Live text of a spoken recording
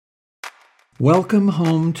Welcome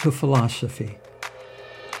home to philosophy,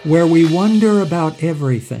 where we wonder about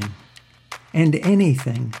everything and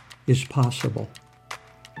anything is possible.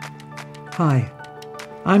 Hi,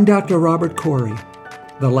 I'm Dr. Robert Corey,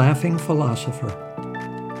 the Laughing Philosopher.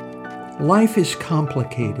 Life is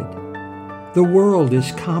complicated. The world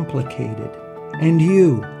is complicated, and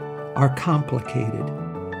you are complicated.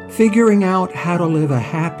 Figuring out how to live a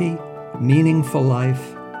happy, meaningful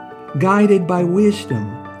life, guided by wisdom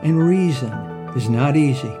and reason, is not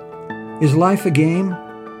easy. Is life a game?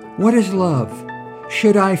 What is love?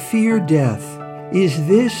 Should I fear death? Is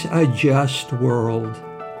this a just world?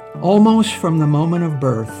 Almost from the moment of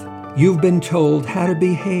birth, you've been told how to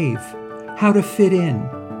behave, how to fit in,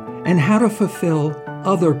 and how to fulfill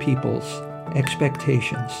other people's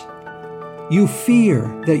expectations. You fear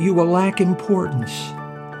that you will lack importance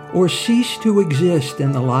or cease to exist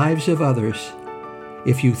in the lives of others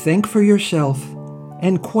if you think for yourself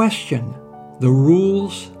and question the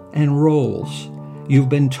rules and roles you've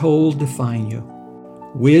been told define you.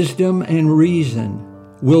 Wisdom and reason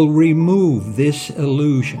will remove this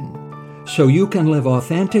illusion so you can live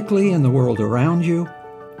authentically in the world around you,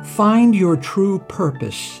 find your true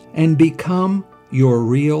purpose, and become your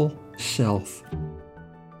real self.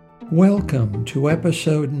 Welcome to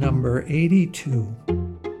episode number 82.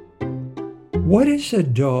 What is a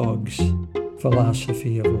dog's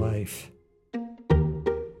philosophy of life?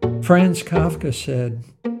 Franz Kafka said,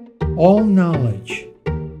 "All knowledge,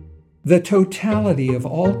 the totality of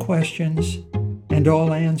all questions and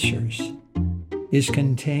all answers, is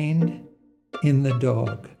contained in the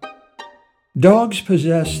dog." Dogs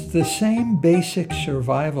possess the same basic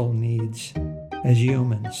survival needs as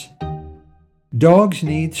humans. Dogs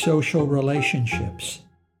need social relationships.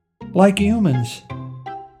 Like humans,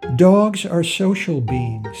 dogs are social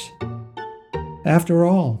beings. After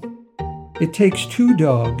all, it takes two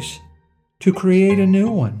dogs to create a new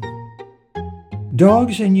one.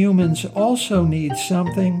 Dogs and humans also need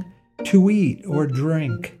something to eat or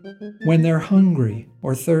drink when they're hungry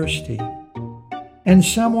or thirsty, and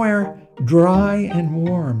somewhere dry and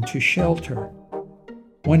warm to shelter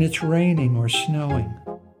when it's raining or snowing.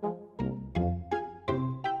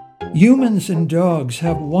 Humans and dogs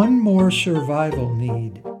have one more survival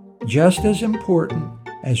need, just as important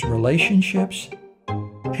as relationships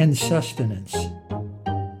and sustenance.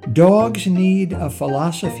 Dogs need a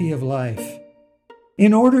philosophy of life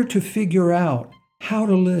in order to figure out how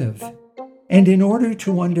to live and in order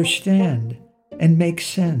to understand and make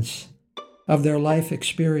sense of their life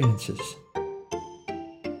experiences.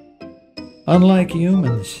 Unlike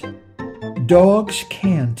humans, dogs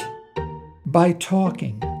can't, by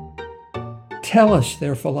talking, tell us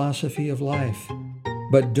their philosophy of life,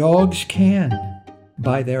 but dogs can,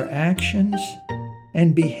 by their actions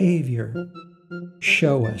and behavior,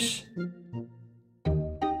 show us.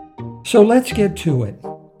 So let's get to it.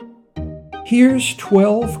 Here's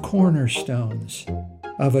 12 cornerstones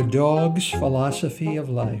of a dog's philosophy of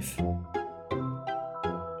life.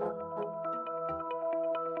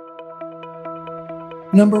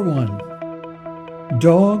 Number 1,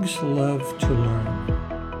 dogs love to learn.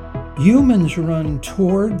 Humans run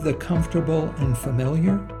toward the comfortable and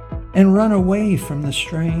familiar and run away from the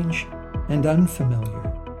strange and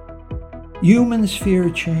unfamiliar. Humans fear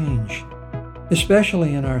change,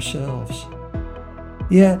 especially in ourselves.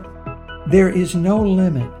 Yet, there is no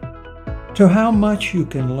limit to how much you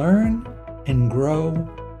can learn and grow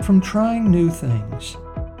from trying new things.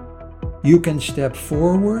 You can step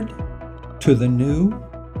forward to the new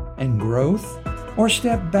and growth, or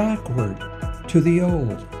step backward to the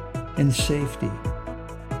old and safety.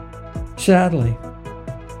 Sadly,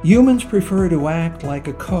 humans prefer to act like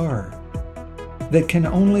a car that can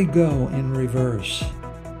only go in reverse.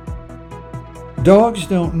 Dogs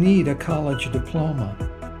don't need a college diploma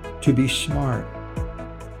to be smart.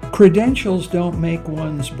 Credentials don't make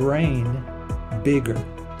one's brain bigger.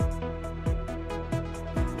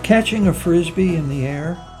 Catching a frisbee in the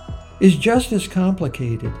air is just as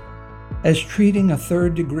complicated as treating a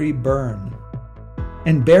third-degree burn,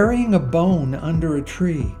 and burying a bone under a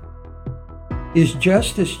tree is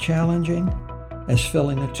just as challenging as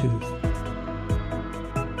filling a tooth.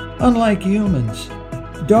 Unlike humans,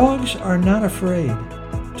 dogs are not afraid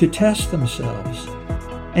to test themselves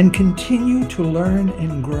and continue to learn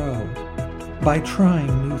and grow by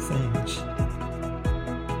trying new things.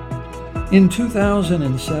 In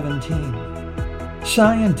 2017,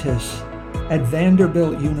 scientists at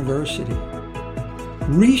Vanderbilt University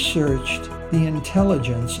researched the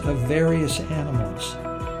intelligence of various animals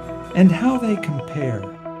and how they compare.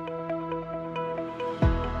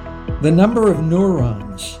 The number of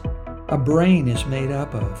neurons a brain is made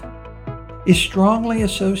up of is strongly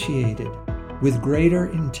associated with greater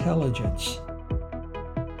intelligence.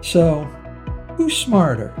 So, who's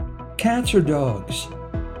smarter, cats or dogs?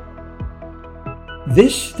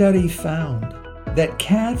 This study found that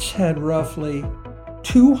cats had roughly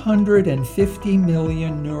 250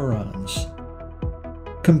 million neurons,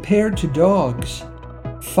 compared to dogs'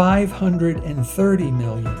 530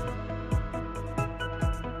 million.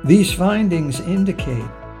 These findings indicate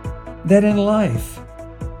that in life,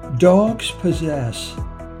 dogs possess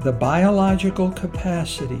the biological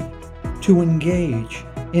capacity to engage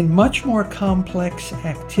in much more complex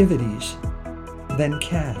activities than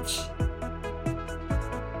cats.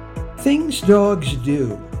 Things dogs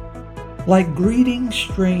do, like greeting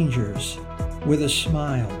strangers with a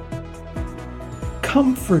smile,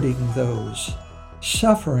 comforting those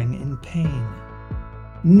suffering in pain,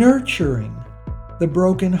 nurturing the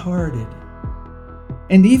broken-hearted,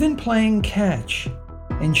 and even playing catch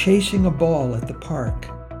and chasing a ball at the park,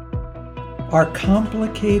 are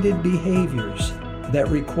complicated behaviors that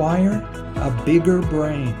require a bigger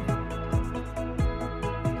brain.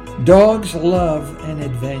 Dogs love an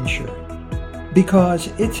adventure because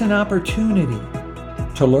it's an opportunity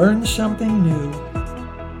to learn something new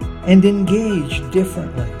and engage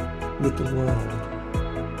differently with the world.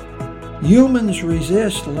 Humans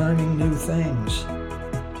resist learning new things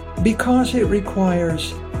because it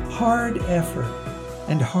requires hard effort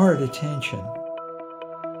and hard attention.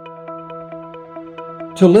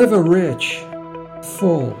 To live a rich,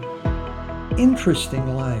 full,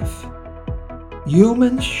 interesting life,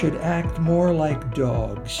 humans should act more like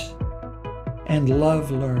dogs and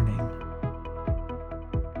love learning.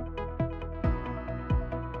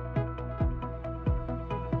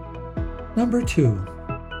 Number 2,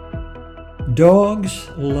 dogs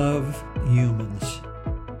love humans.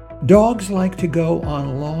 Dogs like to go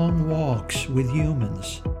on long walks with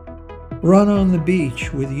humans, run on the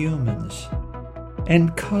beach with humans,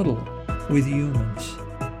 and cuddle with humans.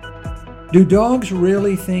 Do dogs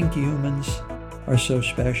really think humans are so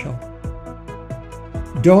special?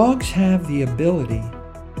 Dogs have the ability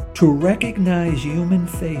to recognize human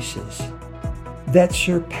faces that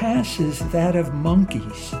surpasses that of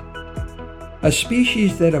monkeys, a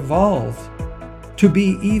species that evolved to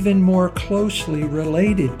be even more closely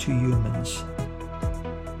related to humans.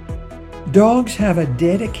 Dogs have a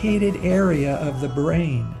dedicated area of the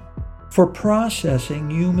brain for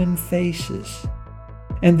processing human faces,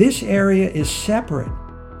 and this area is separate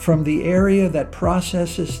from the area that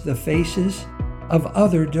processes the faces of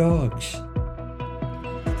other dogs.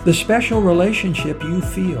 The special relationship you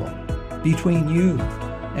feel between you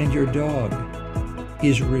and your dog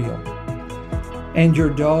is real, and your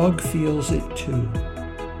dog feels it too.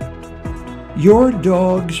 Your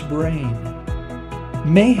dog's brain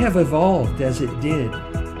may have evolved as it did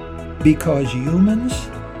because humans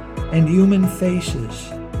and human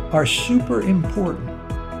faces are super important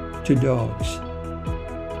to dogs.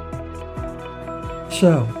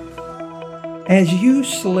 So, as you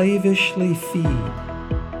slavishly feed,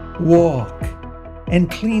 walk, and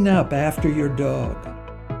clean up after your dog,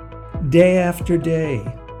 day after day,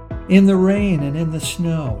 in the rain and in the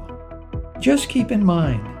snow, just keep in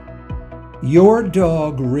mind, your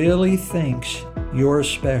dog really thinks you're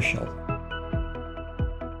special.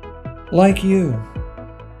 Like you,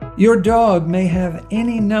 your dog may have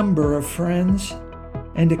any number of friends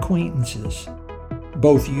and acquaintances,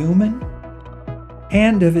 both human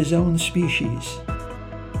and of his own species.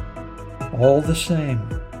 All the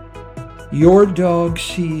same, your dog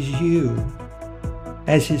sees you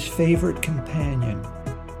as his favorite companion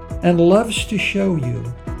and loves to show you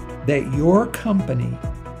that your company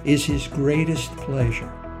is his greatest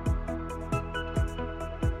pleasure.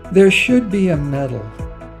 There should be a medal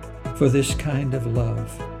for this kind of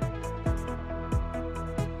love.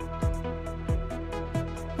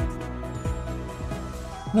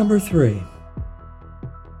 Number 3,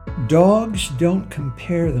 dogs don't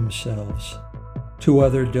compare themselves to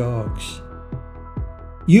other dogs.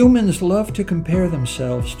 Humans love to compare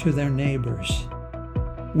themselves to their neighbors.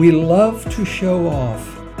 We love to show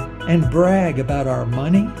off and brag about our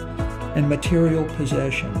money and material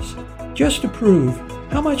possessions, just to prove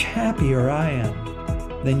how much happier I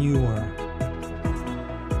am than you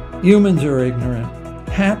are. Humans are ignorant.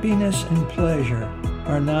 Happiness and pleasure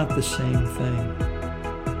are not the same thing.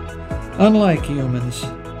 Unlike humans,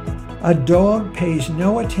 a dog pays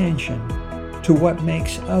no attention to what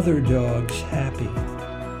makes other dogs happy.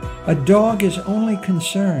 A dog is only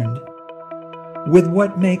concerned with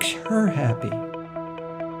what makes her happy.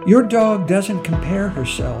 Your dog doesn't compare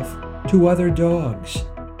herself to other dogs.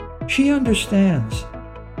 She understands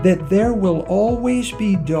that there will always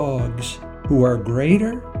be dogs who are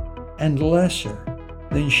greater and lesser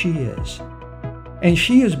than she is, and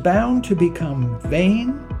she is bound to become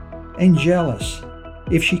vain and jealous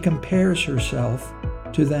if she compares herself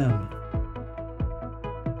to them.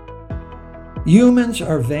 Humans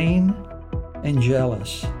are vain and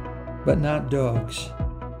jealous, but not dogs.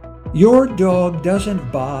 Your dog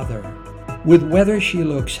doesn't bother with whether she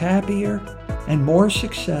looks happier and more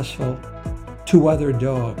successful to other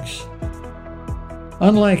dogs.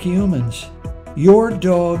 Unlike humans, your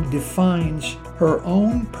dog defines her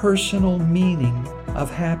own personal meaning of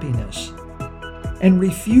happiness and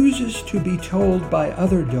refuses to be told by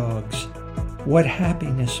other dogs what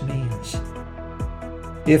happiness means.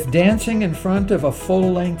 If dancing in front of a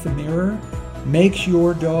full-length mirror makes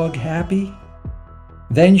your dog happy,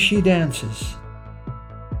 then she dances.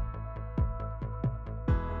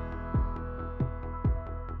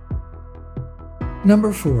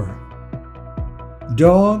 Number 4,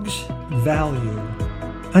 dogs value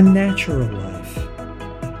a natural life.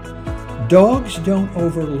 Dogs don't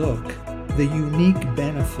overlook the unique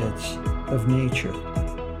benefits of nature.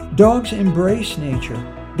 Dogs embrace nature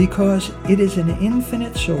because it is an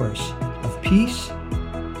infinite source of peace,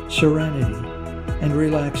 serenity, and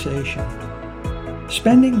relaxation.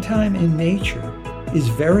 Spending time in nature is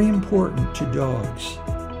very important to dogs.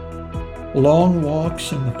 Long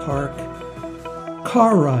walks in the park,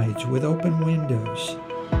 car rides with open windows,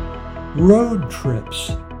 road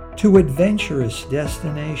trips to adventurous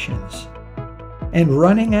destinations, and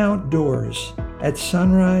running outdoors at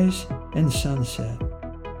sunrise and sunset.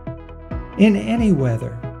 In any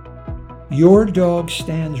weather, your dog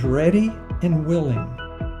stands ready and willing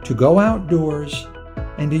to go outdoors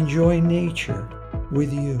and enjoy nature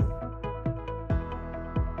with you.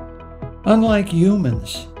 Unlike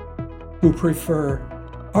humans, who prefer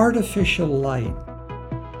artificial light,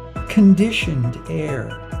 conditioned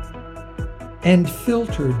air, and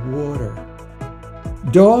filtered water,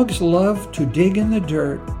 dogs love to dig in the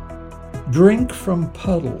dirt, drink from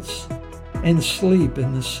puddles, and sleep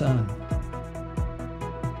in the sun.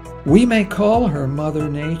 We may call her Mother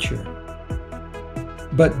Nature,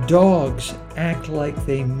 but dogs act like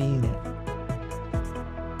they mean it.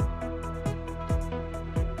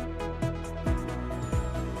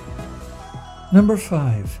 Number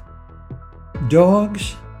 5,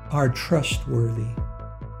 dogs are trustworthy.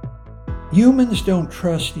 Humans don't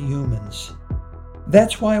trust humans.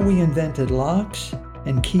 That's why we invented locks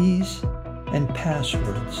and keys and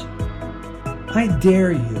passwords. I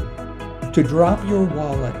dare you to drop your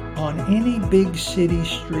wallet on any big city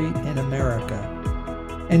street in America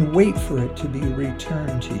and wait for it to be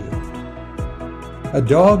returned to you. A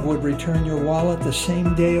dog would return your wallet the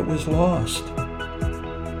same day it was lost.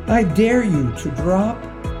 I dare you to drop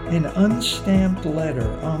an unstamped letter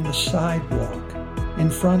on the sidewalk in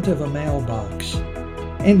front of a mailbox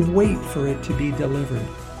and wait for it to be delivered.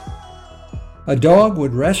 A dog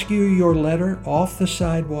would rescue your letter off the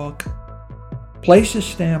sidewalk, place a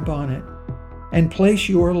stamp on it, and place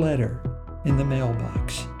your letter in the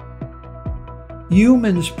mailbox.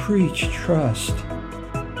 Humans preach trust.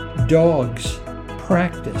 Dogs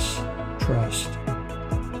practice trust.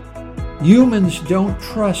 Humans don't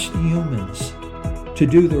trust humans to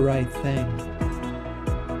do the right thing.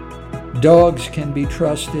 Dogs can be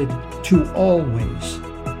trusted to always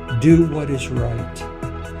do what is right.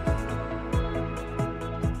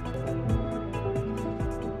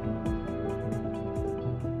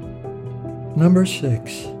 Number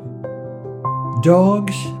 6,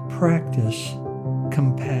 dogs practice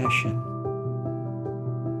compassion.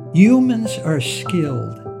 Humans are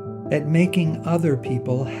skilled at making other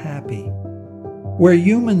people happy. Where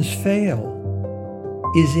humans fail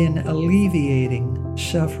is in alleviating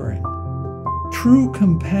suffering. True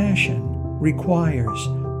compassion requires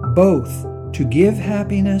both to give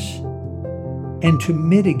happiness and to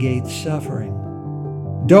mitigate suffering.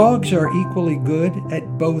 Dogs are equally good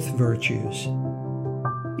at both virtues.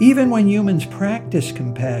 Even when humans practice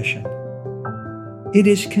compassion, it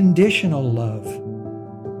is conditional love.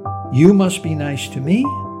 You must be nice to me,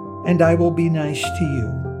 and I will be nice to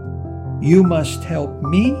you. You must help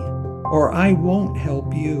me, or I won't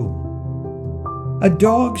help you. A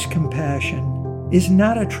dog's compassion is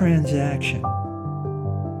not a transaction.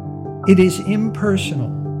 It is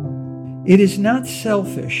impersonal. It is not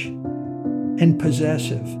selfish and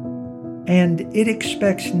possessive, and it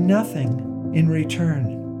expects nothing in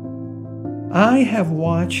return. I have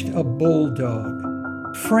watched a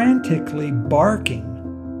bulldog frantically barking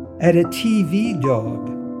at a TV dog,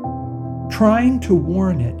 trying to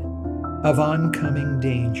warn it of oncoming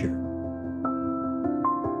danger.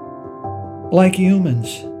 Like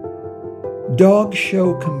humans, dogs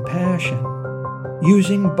show compassion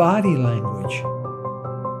using body language?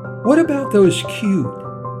 What about those cute,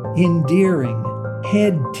 endearing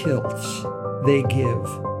head tilts they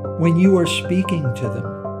give when you are speaking to them?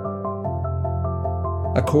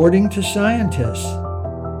 According to scientists,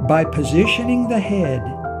 by positioning the head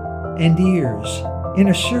and ears in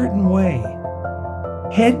a certain way,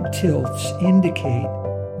 head tilts indicate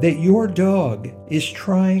that your dog is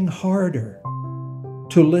trying harder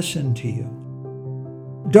to listen to you.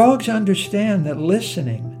 Dogs understand that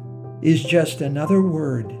listening is just another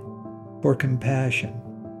word for compassion.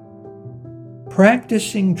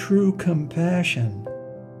 Practicing true compassion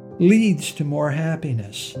leads to more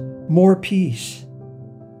happiness, more peace,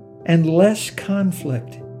 and less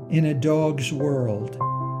conflict in a dog's world,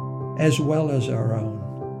 as well as our own.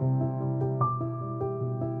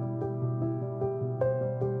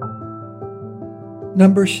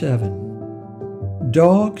 Number 7,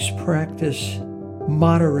 dogs practice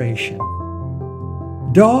moderation.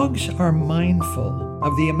 Dogs are mindful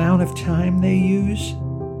of the amount of time they use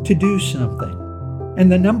to do something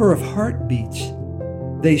and the number of heartbeats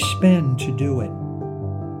they spend to do it.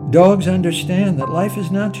 Dogs understand that life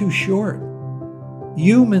is not too short.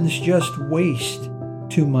 Humans just waste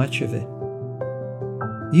too much of it.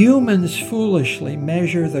 Humans foolishly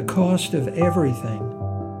measure the cost of everything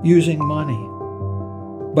using money.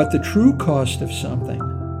 But the true cost of something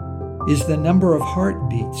is the number of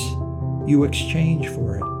heartbeats you exchange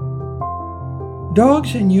for it.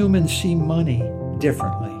 Dogs and humans see money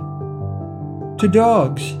differently. To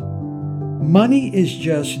dogs, money is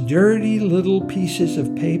just dirty little pieces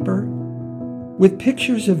of paper with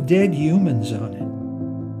pictures of dead humans on it.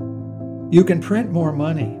 You can print more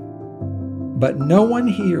money, but no one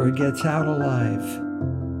here gets out alive.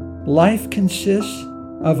 Life consists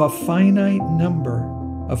of a finite number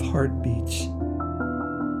of heartbeats.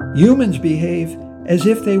 Humans behave as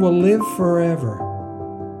if they will live forever,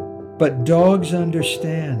 but dogs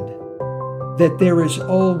understand that there is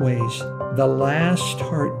always the last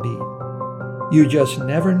heartbeat. You just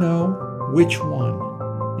never know which one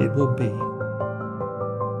it will be.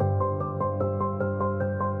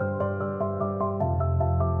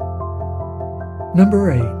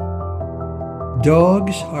 Number 8,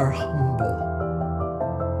 dogs are humble.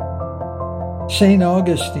 St.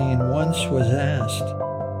 Augustine once was asked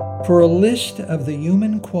for a list of the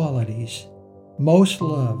human qualities most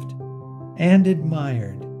loved and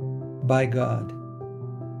admired by God.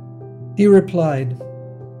 He replied,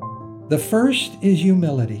 "The first is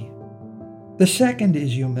humility, the second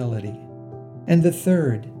is humility, and the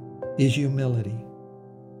third is humility."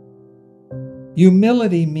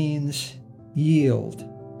 Humility means yield.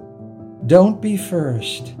 Don't be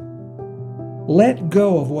first. Let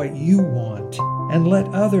go of what you want and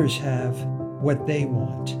let others have what they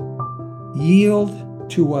want. Yield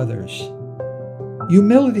to others.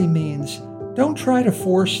 Humility means don't try to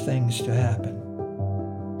force things to happen.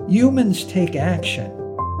 Humans take action,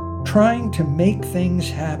 trying to make things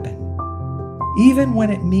happen, even when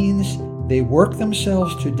it means they work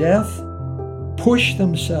themselves to death, push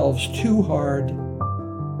themselves too hard,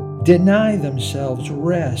 deny themselves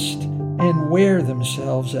rest, and wear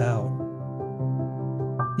themselves out.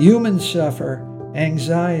 Humans suffer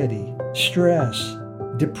anxiety, stress,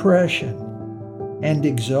 depression, and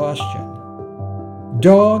exhaustion.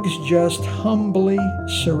 Dogs just humbly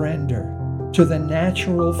surrender to the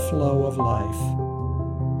natural flow of life.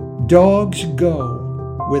 Dogs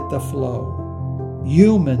go with the flow.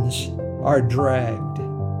 Humans are dragged.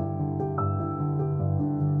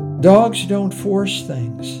 Dogs don't force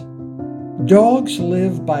things. Dogs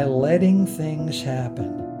live by letting things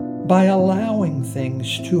happen, by allowing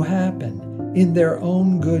things to happen in their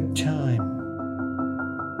own good time.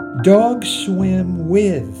 Dogs swim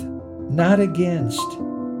with, not against,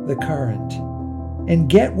 the current, and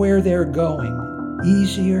get where they're going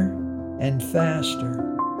easier and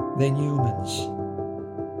faster than humans.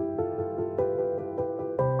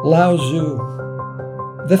 Lao Tzu,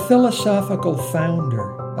 the philosophical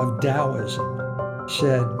founder of Taoism,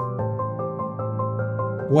 said,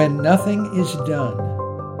 "When nothing is done,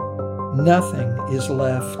 nothing is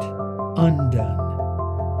left undone."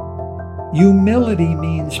 Humility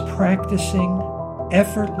means practicing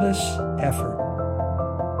effortless effort.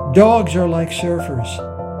 Dogs are like surfers.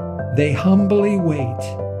 They humbly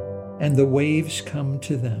wait, and the waves come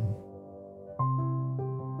to them.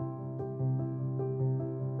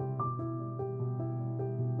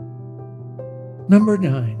 Number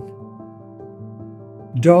 9,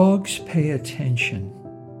 dogs pay attention.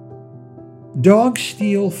 Dogs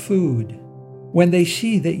steal food when they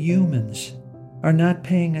see that humans are not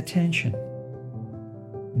paying attention.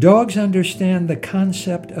 Dogs understand the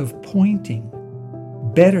concept of pointing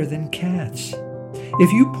better than cats.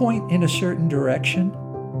 If you point in a certain direction,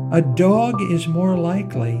 a dog is more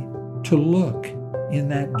likely to look in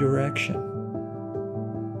that direction.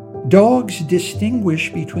 Dogs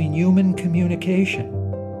distinguish between human communication,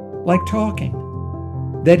 like talking,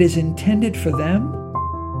 that is intended for them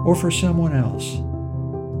or for someone else.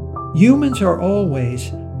 Humans are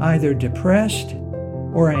always either depressed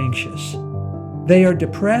or anxious. They are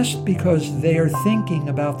depressed because they are thinking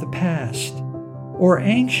about the past, or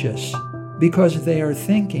anxious because they are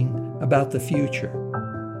thinking about the future.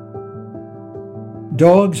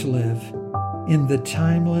 Dogs live in the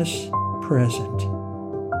timeless present.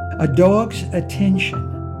 A dog's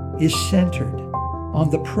attention is centered on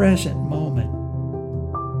the present moment.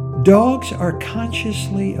 Dogs are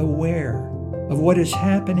consciously aware of what is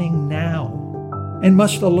happening now and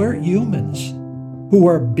must alert humans who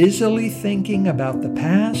are busily thinking about the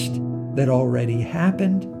past that already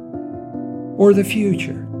happened or the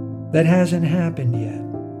future that hasn't happened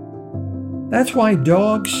yet. That's why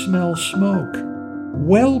dogs smell smoke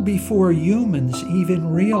well before humans even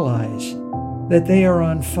realize that they are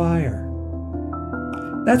on fire.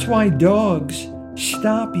 That's why dogs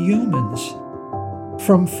stop humans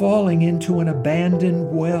from falling into an abandoned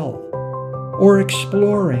well or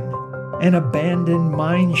exploring an abandoned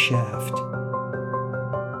mine shaft.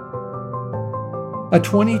 A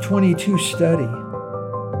 2022 study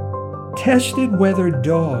tested whether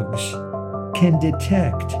dogs can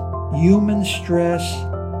detect human stress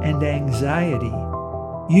and anxiety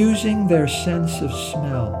using their sense of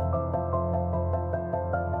smell.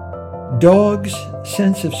 Dogs'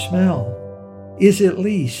 sense of smell is at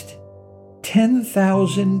least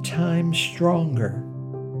 10,000 times stronger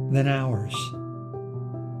than ours.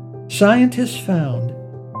 Scientists found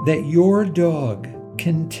that your dog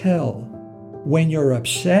can tell when you're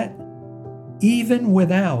upset even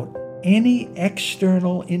without any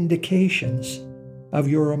external indications of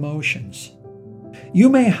your emotions. You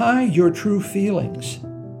may hide your true feelings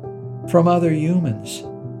from other humans,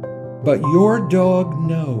 but your dog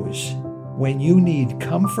knows when you need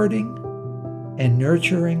comforting and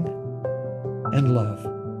nurturing and love.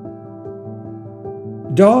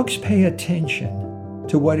 Dogs pay attention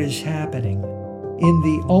to what is happening in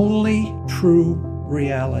the only true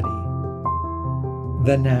reality,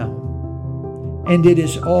 the now. And it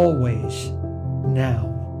is always now.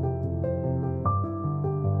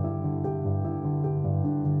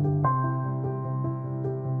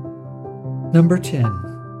 Number 10.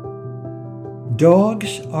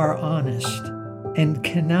 Dogs are honest and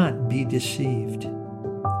cannot be deceived.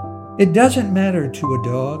 It doesn't matter to a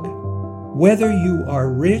dog whether you are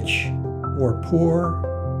rich or poor,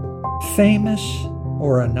 famous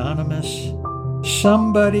or anonymous,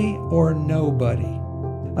 somebody or nobody.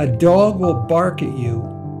 A dog will bark at you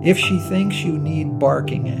if she thinks you need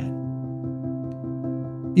barking at.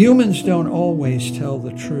 Humans don't always tell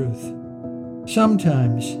the truth.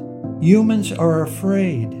 Sometimes humans are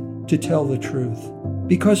afraid to tell the truth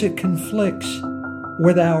because it conflicts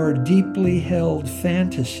with our deeply held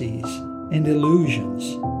fantasies and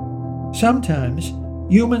illusions. Sometimes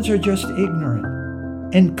humans are just ignorant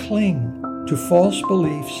and cling to false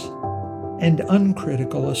beliefs and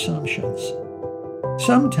uncritical assumptions.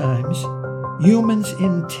 Sometimes humans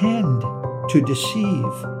intend to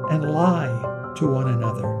deceive and lie to one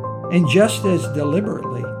another, and just as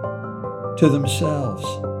deliberately to themselves.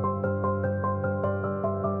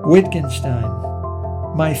 Wittgenstein,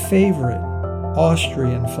 my favorite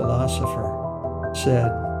Austrian philosopher,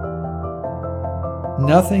 said,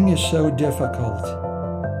 "Nothing is so difficult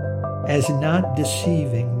as not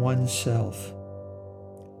deceiving oneself."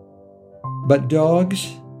 But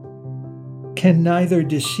dogs can neither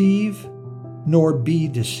deceive nor be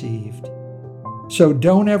deceived. So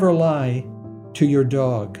don't ever lie to your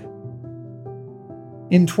dog.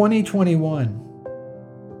 In 2021,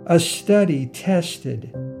 a study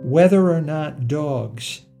tested whether or not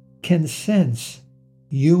dogs can sense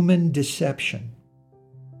human deception.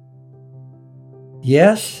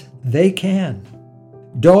 Yes, they can.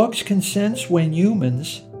 Dogs can sense when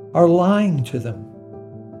humans are lying to them.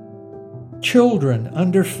 Children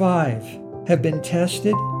under 5 have been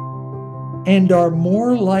tested and are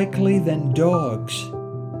more likely than dogs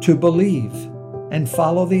to believe and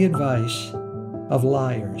follow the advice of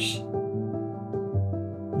liars.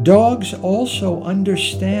 Dogs also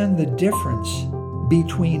understand the difference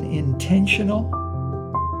between intentional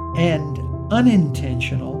and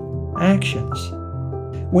unintentional actions.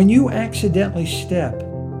 When you accidentally step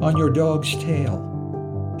on your dog's tail,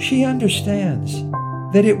 she understands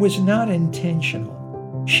that it was not intentional.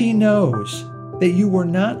 She knows that you were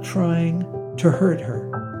not trying to hurt her.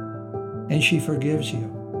 and she forgives you.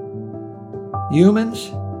 Humans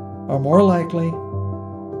are more likely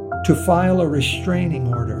to file a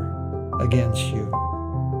restraining order against you.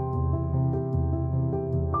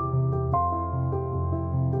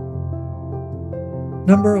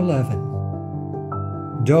 Number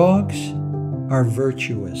 11. Dogs are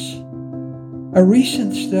virtuous. A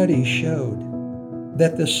recent study showed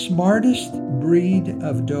that the smartest breed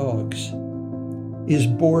of dogs is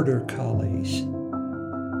border collies.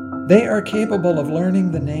 They are capable of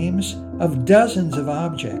learning the names of dozens of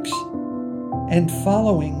objects and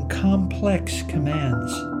following complex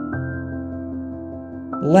commands.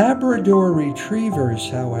 Labrador retrievers,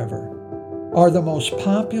 however, are the most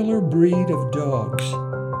popular breed of dogs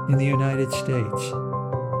in the United States.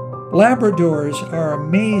 Labradors are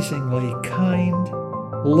amazingly kind,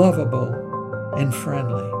 lovable, and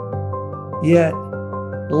friendly. Yet,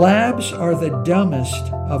 Labs are the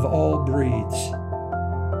dumbest of all breeds.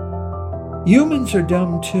 Humans are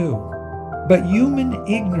dumb too, but human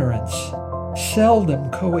ignorance seldom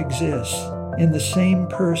coexists in the same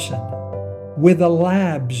person with a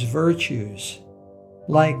lab's virtues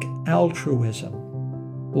like altruism,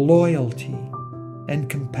 loyalty, and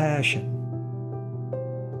compassion.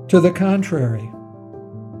 To the contrary,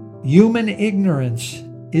 human ignorance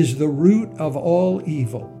is the root of all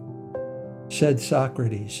evil, said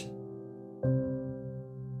Socrates.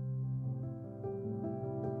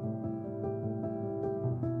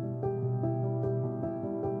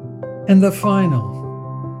 And the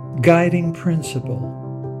final guiding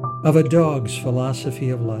principle of a dog's philosophy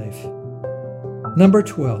of life. Number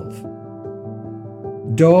 12.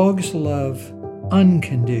 Dogs love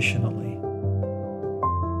unconditionally.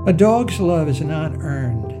 A dog's love is not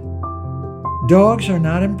earned. Dogs are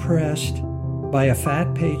not impressed by a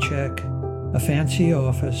fat paycheck, a fancy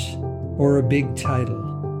office, or a big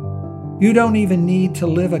title. You don't even need to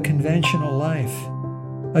live a conventional life.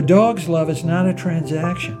 A dog's love is not a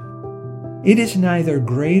transaction. It is neither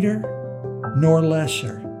greater nor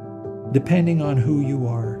lesser, depending on who you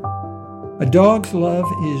are. A dog's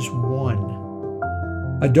love is one.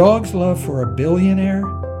 A dog's love for a billionaire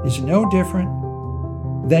is no different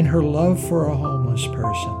than her love for a homeless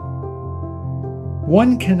person.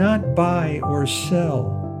 One cannot buy or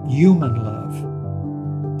sell human love.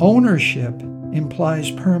 Ownership implies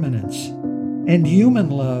permanence, and human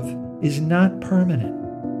love is not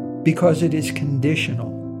permanent because it is conditional.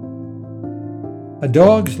 A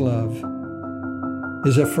dog's love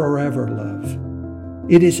is a forever love.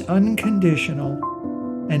 It is unconditional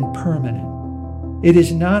and permanent. It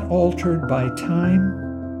is not altered by time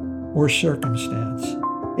or circumstance.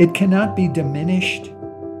 It cannot be diminished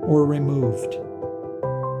or removed.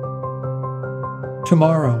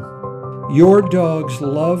 Tomorrow, your dog's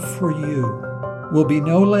love for you will be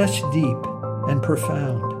no less deep and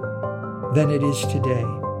profound than it is today.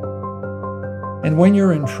 And when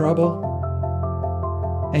you're in trouble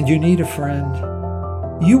and you need a friend,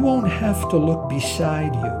 you won't have to look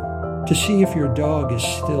beside you to see if your dog is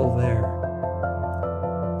still there.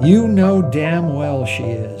 You know damn well she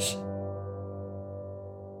is.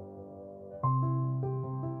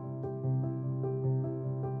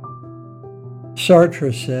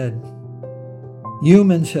 Sartre said,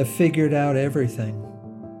 "Humans have figured out everything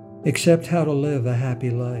except how to live a happy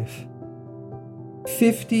life."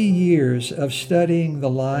 50 years of studying the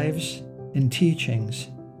lives and teachings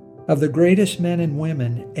of the greatest men and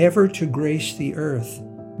women ever to grace the earth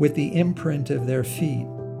with the imprint of their feet.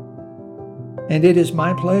 And it is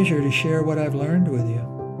my pleasure to share what I've learned with you.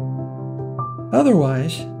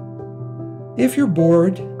 Otherwise, if you're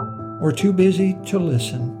bored or too busy to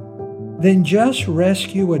listen, then just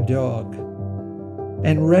rescue a dog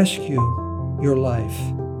and rescue your life.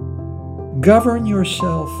 Govern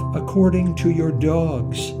yourself according to your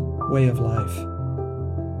dog's way of life.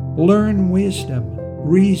 Learn wisdom,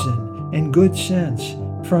 reason, and good sense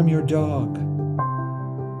from your dog.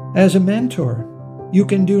 As a mentor, you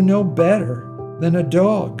can do no better than a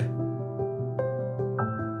dog.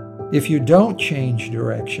 If you don't change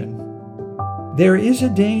direction, there is a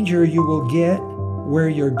danger you will get where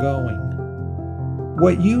you're going.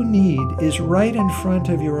 What you need is right in front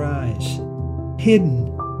of your eyes,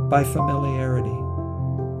 hidden by familiarity.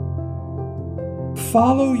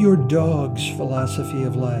 Follow your dog's philosophy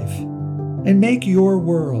of life and make your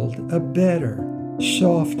world a better,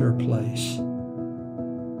 softer place.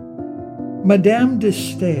 Madame de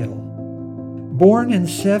Staël, born in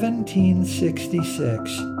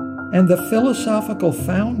 1766 and the philosophical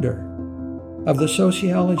founder of the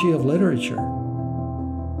sociology of literature,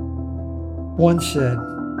 once said,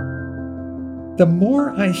 "The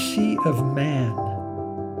more I see of man,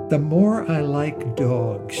 the more I like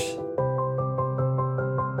dogs."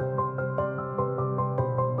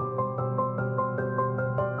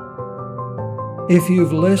 If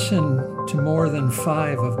you've listened to more than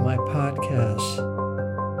 5 of my podcasts,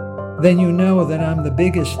 then you know that I'm the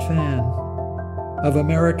biggest fan of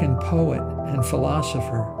American poet and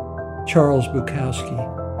philosopher Charles Bukowski.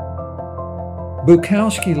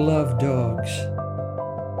 Bukowski loved dogs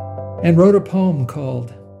and wrote a poem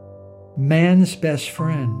called Man's Best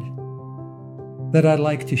Friend that I'd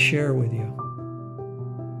like to share with you.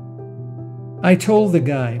 I told the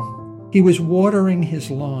guy, he was watering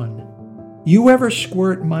his lawn, "You ever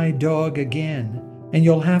squirt my dog again, and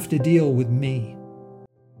you'll have to deal with me."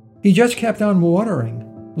 He just kept on watering,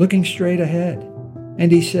 looking straight ahead,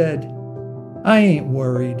 and he said, "I ain't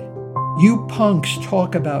worried. You punks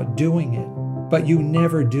talk about doing it, but you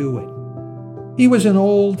never do it." He was an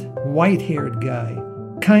old, white-haired guy,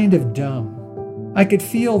 kind of dumb. I could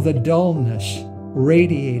feel the dullness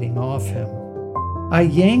radiating off him. I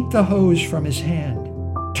yanked the hose from his hand,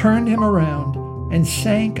 turned him around, and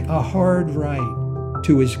sank a hard right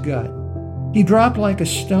to his gut. He dropped like a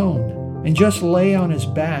stone and just lay on his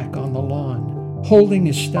back on the lawn, holding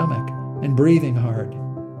his stomach and breathing hard.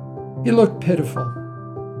 He looked pitiful.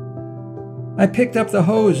 I picked up the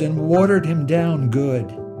hose and watered him down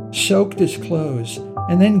good, soaked his clothes,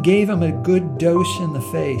 and then gave him a good dose in the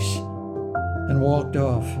face and walked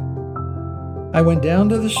off. I went down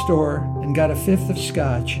to the store and got a 5th of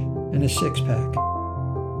scotch and a 6-pack.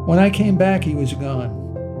 When I came back, he was gone.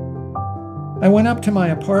 I went up to my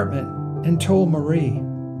apartment and told Marie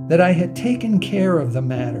that I had taken care of the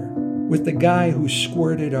matter with the guy who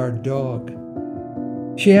squirted our dog.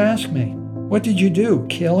 She asked me, "What did you do,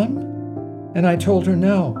 kill him?" And I told her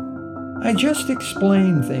no. I just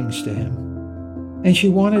explained things to him. And she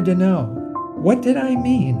wanted to know, what did I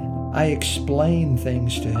mean I explained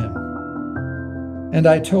things to him? And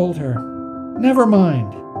I told her, "Never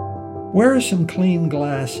mind. Where are some clean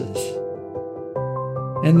glasses?"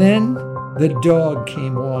 And then the dog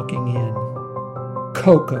came walking in.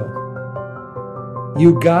 Coco.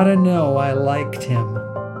 You gotta know I liked him.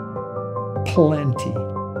 Plenty.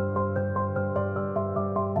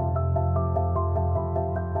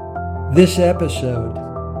 This episode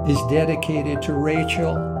is dedicated to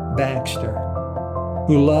Rachel Baxter,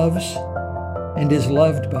 who loves and is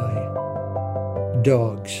loved by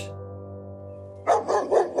dogs.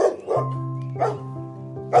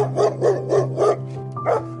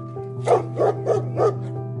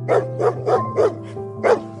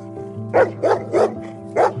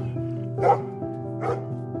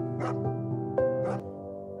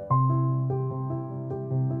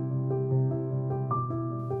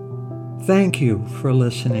 Thank you for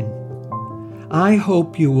listening. I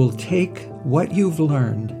hope you will take what you've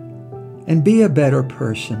learned and be a better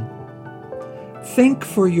person. Think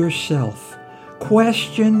for yourself.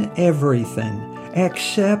 Question everything.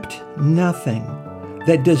 Accept nothing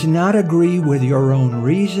that does not agree with your own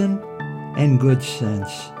reason and good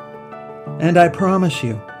sense. And I promise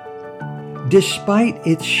you, despite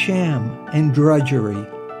its sham and drudgery,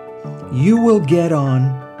 you will get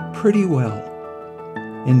on pretty well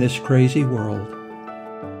in this crazy world.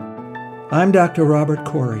 I'm Dr. Robert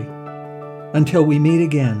Corey. Until we meet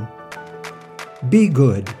again, be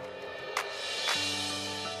good.